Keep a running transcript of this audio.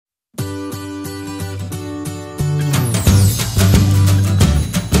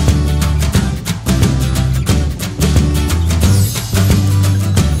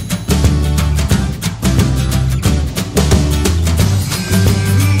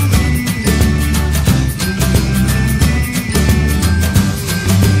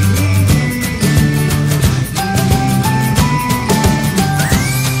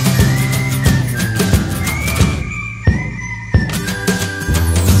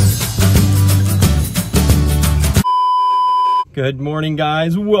Good morning,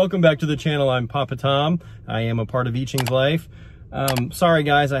 guys. Welcome back to the channel. I'm Papa Tom. I am a part of Iching's life. Sorry,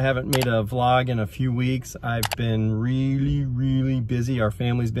 guys, I haven't made a vlog in a few weeks. I've been really busy. Our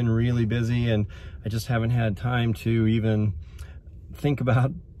family's been really busy, and I just haven't had time to even think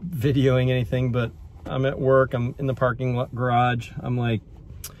about videoing anything, but I'm at work. I'm in the parking garage. I'm like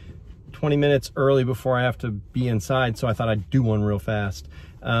 20 minutes early before I have to be inside, so I thought I'd do one real fast.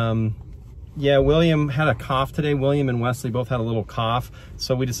 Yeah, William had a cough today. William and Wesley both had a little cough.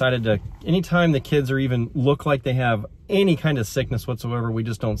 So we decided to, anytime the kids are even look like they have any kind of sickness whatsoever, we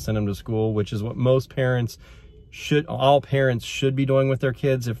just don't send them to school, which is what most parents should, all parents should be doing with their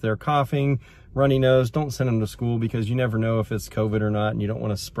kids. If they're coughing, runny nose, don't send them to school, because you never know if it's COVID or not, and you don't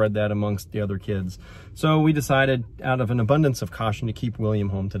want to spread that amongst the other kids. So we decided, out of an abundance of caution, to keep William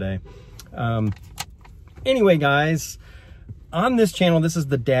home today. Anyway, guys, on this channel, this is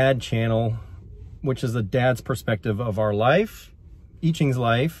the dad channel, which is the dad's perspective of our life, Iching's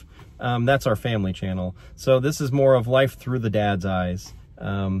life. That's our family channel. So this is more of life through the dad's eyes.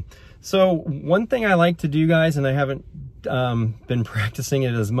 So one thing I like to do, guys, and I haven't been practicing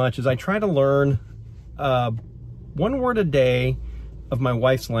it as much, is I try to learn one word a day of my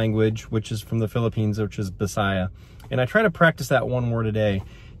wife's language, which is from the Philippines, which is Bisaya. And I try to practice that one word a day.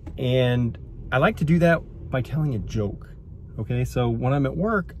 And I like to do that by telling a joke. Okay, so when I'm at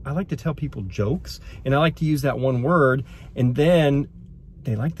work, I like to tell people jokes, and I like to use that one word, and then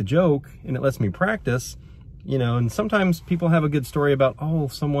they like the joke, and it lets me practice, you know. And sometimes people have a good story about, oh,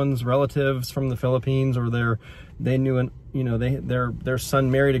 someone's relatives from the Philippines, or they knew an, you know, their son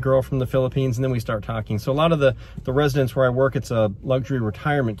married a girl from the Philippines, and then we start talking. So a lot of the residents where I work, it's a luxury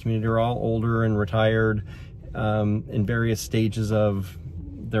retirement community, are all older and retired in various stages of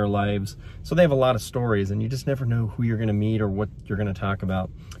their lives, so they have a lot of stories, and you just never know who you're going to meet or what you're going to talk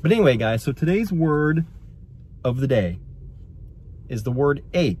about. But anyway, guys, so today's word of the day is the word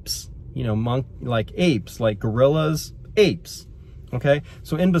apes. You know, like apes, like gorillas, apes. Okay,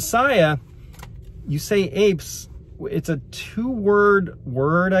 so in Bisaya, you say apes. It's a two-word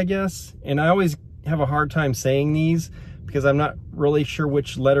word, I guess, and I always have a hard time saying these because I'm not really sure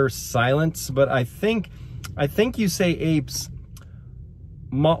which letter's silent, but I think you say apes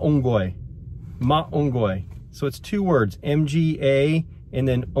maunggoy. Maunggoy. So it's two words, M-G-A and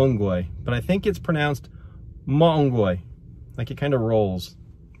then unggoy. But I think it's pronounced maunggoy. Like it kind of rolls.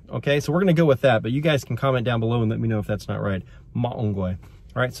 Okay, so we're going to go with that, but you guys can comment down below and let me know if that's not right. Maunggoy.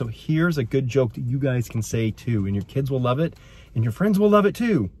 All right, so here's a good joke that you guys can say too, and your kids will love it, and your friends will love it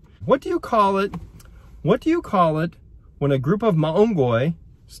too. What do you call it? What do you call it when a group of maunggoy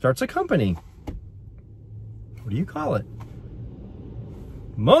starts a company? What do you call it?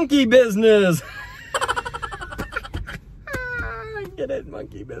 Monkey business. I get it,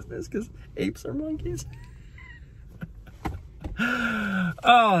 monkey business, because apes are monkeys.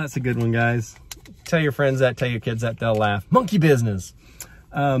 Oh, that's a good one, guys. Tell your friends that, tell your kids that, they'll laugh. Monkey business.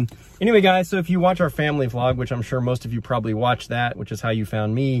 Anyway, guys, so if you watch our family vlog, which I'm sure most of you probably watch that, which is how you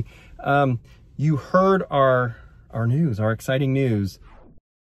found me, you heard our news, our exciting news.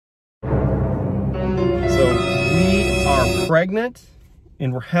 So we are pregnant,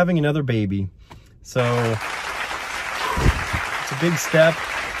 and we're having another baby. So it's a big step,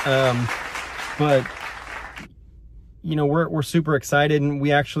 but you know, we're super excited, and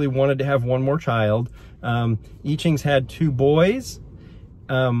we actually wanted to have one more child. Iching's had two boys.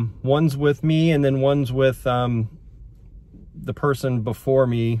 One's with me, and then one's with the person before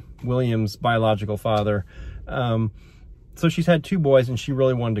me, William's biological father. So she's had two boys, and she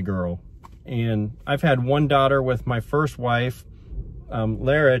really wanted a girl. And I've had one daughter with my first wife,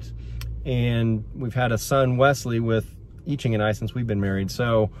 Larrett, and we've had a son, Wesley, with Iching and I since we've been married.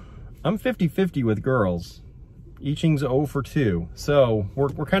 So I'm 50-50 with girls. Iching's 0 for 2. So we're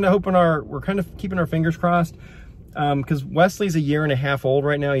kind of hoping we're kind of keeping our fingers crossed, because Wesley's 1.5 years old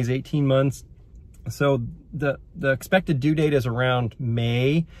right now. He's 18 months. So the expected due date is around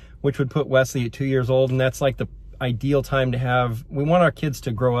May, which would put Wesley at 2 years old, and that's like the ideal time to have. We want our kids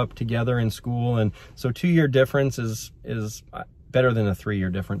to grow up together in school, and so 2-year difference is better than a 3-year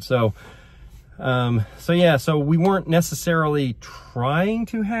difference. So yeah, so we weren't necessarily trying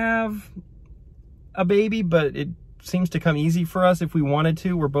to have a baby, but it seems to come easy for us if we wanted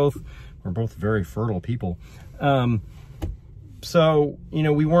to. We're both very fertile people. So, you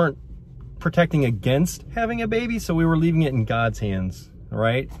know, we weren't protecting against having a baby, so we were leaving it in God's hands,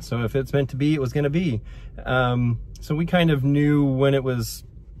 right? So if it's meant to be, it was going to be. So we kind of knew when it was,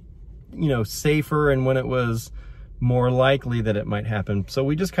 you know, safer and when it was more likely that it might happen. So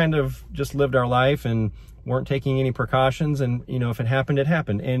we just kind of lived our life, and weren't taking any precautions, and you know, if it happened, it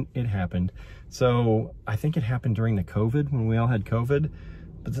happened, and it happened. So I think it happened during the COVID, when we all had COVID.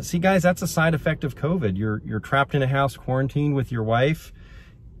 But see, guys, that's a side effect of COVID. You're trapped in a house, quarantined with your wife,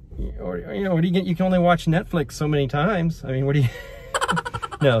 or you know, what do you get? You can only watch Netflix so many times. I mean, what do you?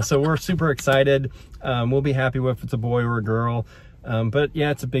 No, so we're super excited. We'll be happy with if it's a boy or a girl. But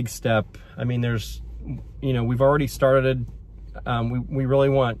yeah, it's a big step. I mean, there's, you know, we've already started. We really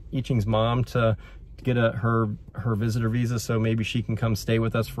want Iching's mom to get her visitor visa, so maybe she can come stay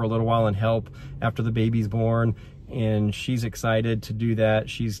with us for a little while and help after the baby's born. And she's excited to do that.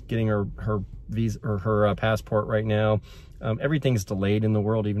 She's getting her visa or her passport right now. Everything's delayed in the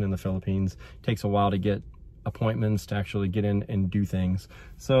world, even in the Philippines. It takes a while to get appointments to actually get in and do things.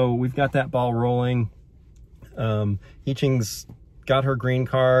 So we've got that ball rolling. Iching's got her green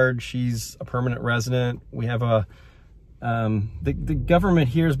card. She's a permanent resident. We have a the government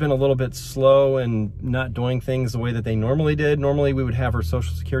here has been a little bit slow and not doing things the way that they normally did. Normally we would have her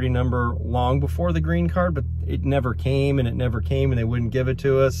social security number long before the green card, but it never came, and they wouldn't give it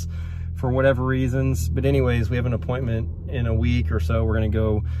to us for whatever reasons. But anyways, we have an appointment in a week or so. We're going to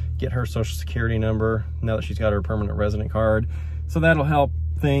go get her social security number now that she's got her permanent resident card. So that'll help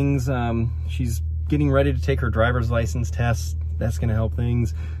things. She's getting ready to take her driver's license test. That's going to help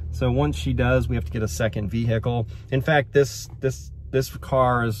things. So once she does, we have to get a second vehicle. In fact, this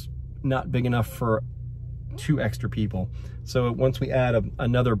car is not big enough for 2 extra people. So once we add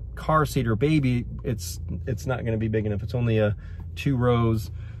another car seat or baby, it's not going to be big enough. It's only 2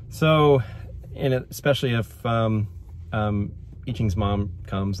 rows. So, and especially if Iching's mom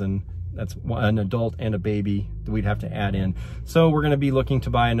comes, and that's an adult and a baby that we'd have to add in. So we're going to be looking to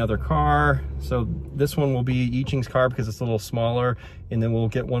buy another car. So this one will be Iching's car because it's a little smaller, and then we'll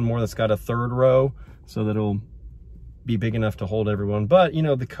get one more that's got a 3rd row so that it'll be big enough to hold everyone. But you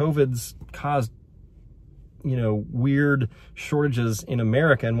know, the COVID's caused, you know, weird shortages in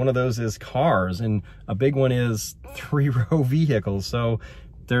America, and one of those is cars, and a big one is 3-row vehicles. So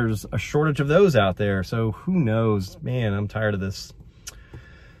there's a shortage of those out there. So who knows, man, I'm tired of this.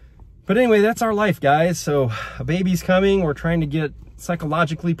 But anyway, that's our life, guys. So a baby's coming. We're trying to get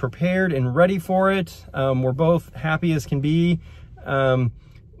psychologically prepared and ready for it. We're both happy as can be. You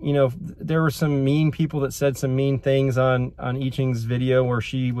know, there were some mean people that said some mean things on Iching's video where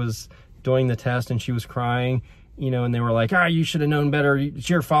she was doing the test and she was crying, you know, and they were like, you should have known better. It's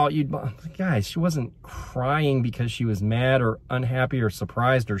your fault. Guys, she wasn't crying because she was mad or unhappy or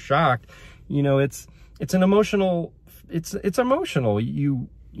surprised or shocked. You know, it's an emotional, it's emotional.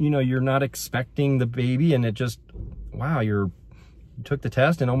 You know, you're not expecting the baby, and it just, wow, you took the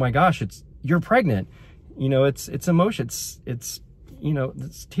test and oh my gosh, you're pregnant. You know, it's emotion. It's, you know,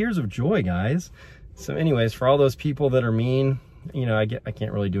 it's tears of joy, guys. So anyways, for all those people that are mean, you know, I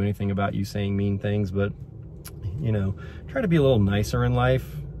can't really do anything about you saying mean things, but you know, try to be a little nicer in life.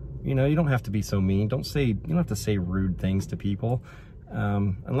 You know, you don't have to be so mean. You don't have to say rude things to people,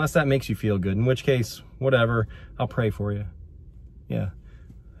 unless that makes you feel good, in which case, whatever, I'll pray for you. Yeah.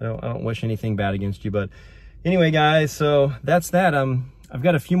 I don't wish anything bad against you, but anyway, guys, so that's that. I've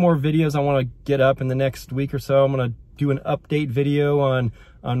got a few more videos I want to get up in the next week or so. I'm going to do an update video on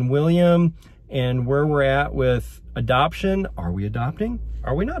William and where we're at with adoption. Are we adopting?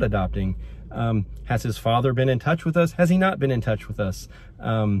 Are we not adopting? Has his father been in touch with us? Has he not been in touch with us?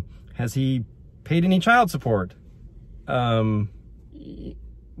 Has he paid any child support? What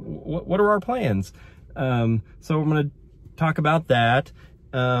are our plans? So I'm going to talk about that.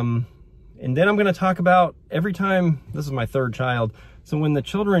 And then I'm going to talk about every time, this is my 3rd child. So when the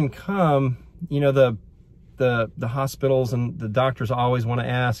children come, you know, the hospitals and the doctors always want to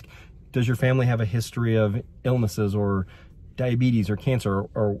ask, does your family have a history of illnesses or diabetes or cancer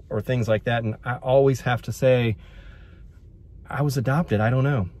or things like that? And I always have to say, I was adopted. I don't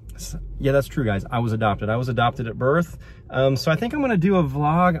know. Yeah, that's true, guys. I was adopted. I was adopted at birth. So I think I'm going to do a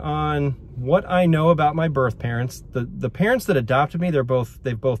vlog on what I know about my birth parents. The parents that adopted me, they've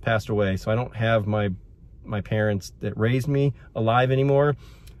both passed away. So I don't have my parents that raised me alive anymore.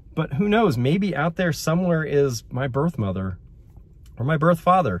 But who knows? Maybe out there somewhere is my birth mother or my birth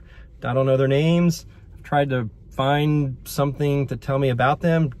father. I don't know their names. I've tried to find something to tell me about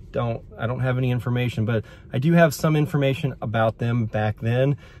them. I don't have any information, but I do have some information about them back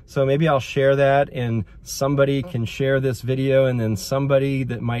then. So maybe I'll share that, and somebody can share this video, and then somebody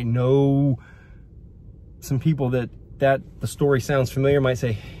that might know some people that the story sounds familiar might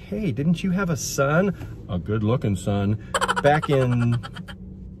say, hey, didn't you have a son, a good-looking son, back in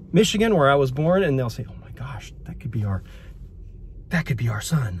Michigan where I was born? And they'll say, oh my gosh, that could be our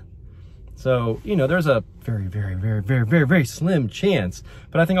son. So, you know, there's a very, very, very, very, very, very slim chance.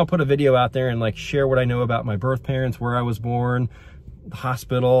 But I think I'll put a video out there and like share what I know about my birth parents, where I was born, the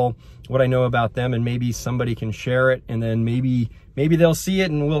hospital, what I know about them, and maybe somebody can share it, and then maybe they'll see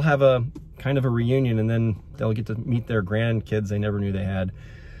it and we'll have a kind of a reunion, and then they'll get to meet their grandkids they never knew they had.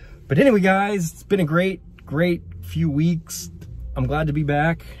 But anyway, guys, it's been a great few weeks. I'm glad to be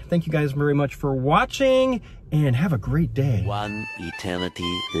back. Thank you guys very much for watching, and have a great day. One eternity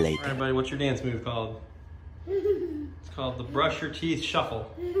later. All right, everybody, what's your dance move called? It's called the brush your teeth shuffle.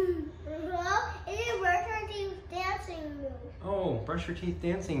 Well, it's brush your teeth dancing move. Oh, brush your teeth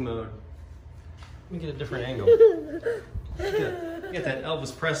dancing mode. Let me get a different angle. Get that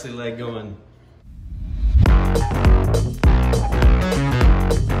Elvis Presley leg going.